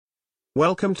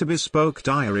Welcome to Bespoke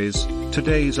Diaries.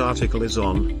 Today's article is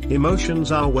on Emotions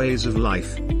Are Ways of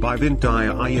Life by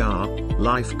Vindhya Iyer,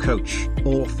 life coach,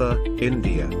 author,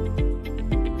 India.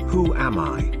 Who am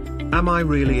I? Am I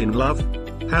really in love?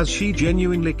 Has she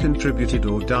genuinely contributed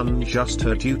or done just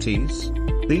her duties?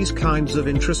 These kinds of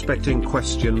introspecting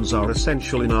questions are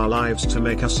essential in our lives to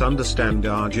make us understand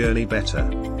our journey better.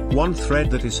 One thread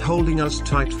that is holding us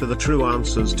tight for the true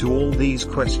answers to all these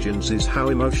questions is how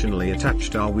emotionally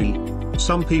attached are we?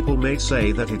 Some people may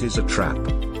say that it is a trap,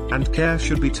 and care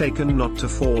should be taken not to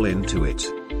fall into it.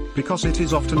 Because it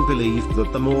is often believed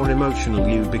that the more emotional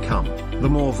you become, the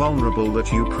more vulnerable that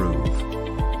you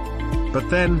prove. But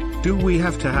then, do we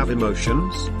have to have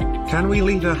emotions? Can we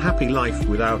lead a happy life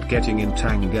without getting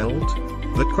entangled?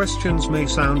 The questions may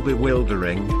sound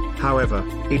bewildering, however,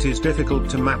 it is difficult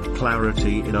to map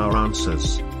clarity in our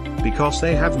answers. Because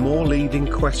they have more leading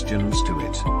questions to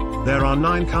it. There are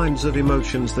 9 kinds of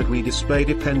emotions that we display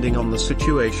depending on the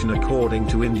situation according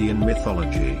to Indian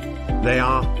mythology. They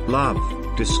are love,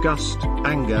 disgust,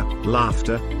 anger,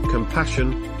 laughter,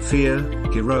 compassion, fear,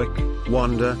 heroic,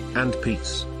 wonder, and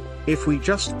peace. If we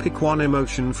just pick one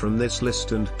emotion from this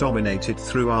list and dominate it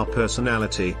through our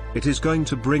personality, it is going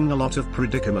to bring a lot of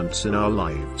predicaments in our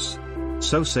lives.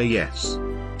 So say yes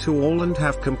to all and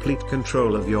have complete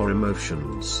control of your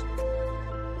emotions.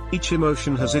 Each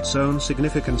emotion has its own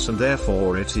significance and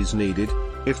therefore it is needed.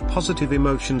 If positive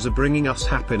emotions are bringing us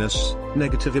happiness,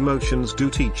 negative emotions do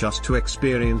teach us to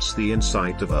experience the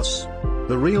inside of us.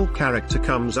 The real character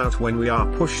comes out when we are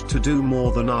pushed to do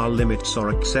more than our limits or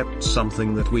accept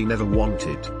something that we never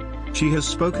wanted. She has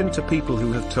spoken to people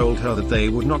who have told her that they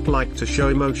would not like to show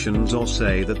emotions or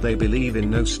say that they believe in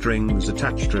no strings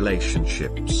attached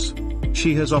relationships.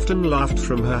 She has often laughed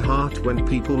from her heart when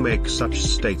people make such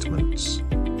statements.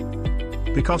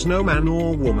 Because no man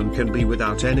or woman can be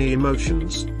without any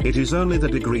emotions, it is only the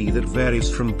degree that varies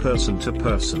from person to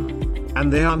person.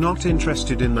 And they are not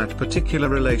interested in that particular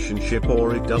relationship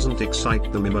or it doesn't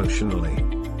excite them emotionally.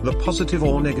 The positive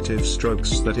or negative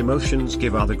strokes that emotions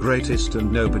give are the greatest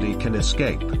and nobody can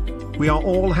escape. We are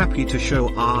all happy to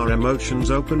show our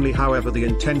emotions openly, however the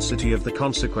intensity of the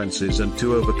consequences and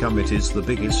to overcome it is the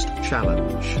biggest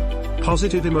challenge.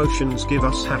 Positive emotions give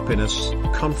us happiness,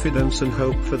 confidence and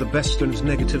hope for the best, and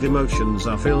negative emotions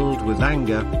are filled with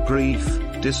anger, grief,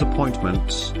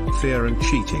 disappointments, fear and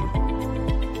cheating.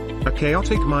 A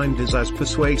chaotic mind is as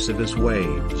persuasive as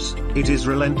waves. It is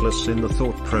relentless in the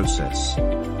thought process.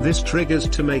 This triggers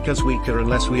to make us weaker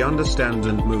unless we understand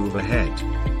and move ahead.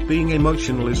 Being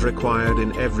emotional is required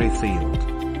in every field.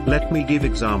 Let me give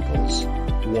examples.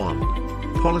 1.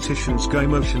 Politicians go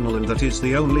emotional and that is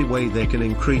the only way they can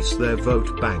increase their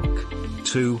vote bank.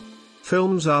 2.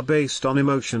 Films are based on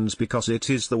emotions because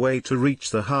it is the way to reach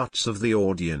the hearts of the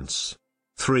audience.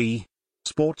 3.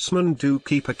 Sportsmen do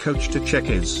keep a coach to check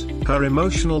her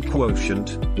emotional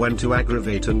quotient, when to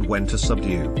aggravate and when to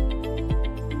subdue.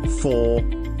 4.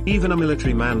 Even a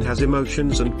military man has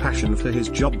emotions and passion for his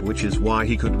job, which is why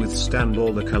he could withstand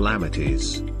all the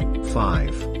calamities.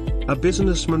 5. A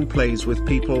businessman plays with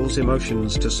people's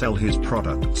emotions to sell his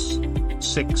products.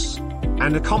 6.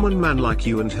 And a common man like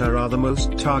you and her are the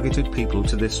most targeted people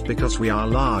to this because we are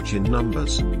large in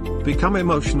numbers. Become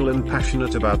emotional and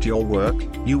passionate about your work,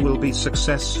 you will be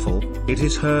successful. It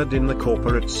is heard in the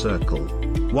corporate circle.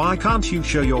 Why can't you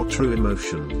show your true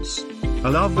emotions?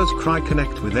 A lover's cry,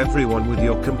 connect with everyone with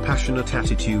your compassionate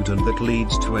attitude and that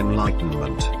leads to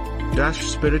enlightenment.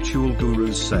 Spiritual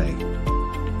gurus say.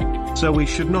 So we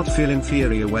should not feel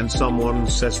inferior when someone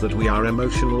says that we are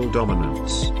emotional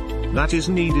dominants. That is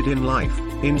needed in life.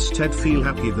 Instead, feel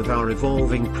happy that our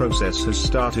evolving process has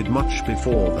started much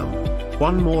before them.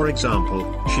 One more example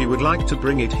she would like to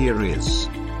bring it here is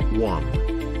 1.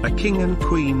 A king and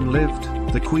queen lived,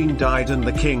 the queen died and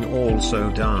the king also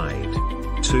died.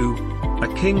 2. A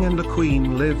king and a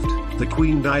queen lived, the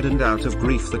queen died and out of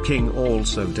grief the king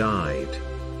also died.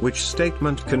 Which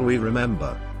statement can we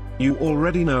remember? You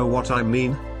already know what I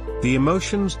mean. The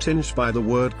emotions tinged by the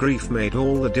word grief made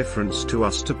all the difference to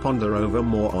us to ponder over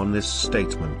more on this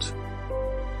statement.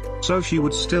 So she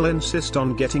would still insist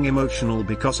on getting emotional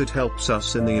because it helps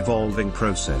us in the evolving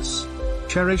process.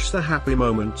 Cherish the happy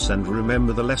moments and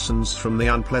remember the lessons from the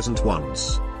unpleasant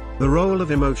ones. The role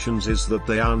of emotions is that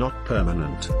they are not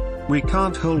permanent. We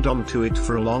can't hold on to it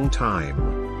for a long time.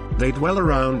 They dwell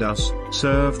around us,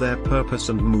 serve their purpose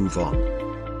and move on.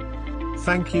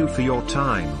 Thank you for your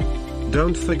time.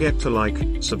 Don't forget to like,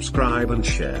 subscribe and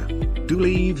share. Do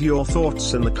leave your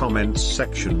thoughts in the comments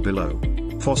section below.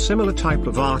 For similar type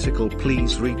of article,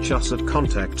 please reach us at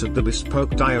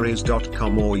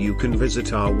contact@thebespokediaries.com or you can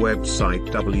visit our website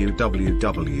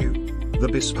www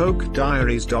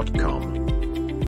thebespokediaries.com.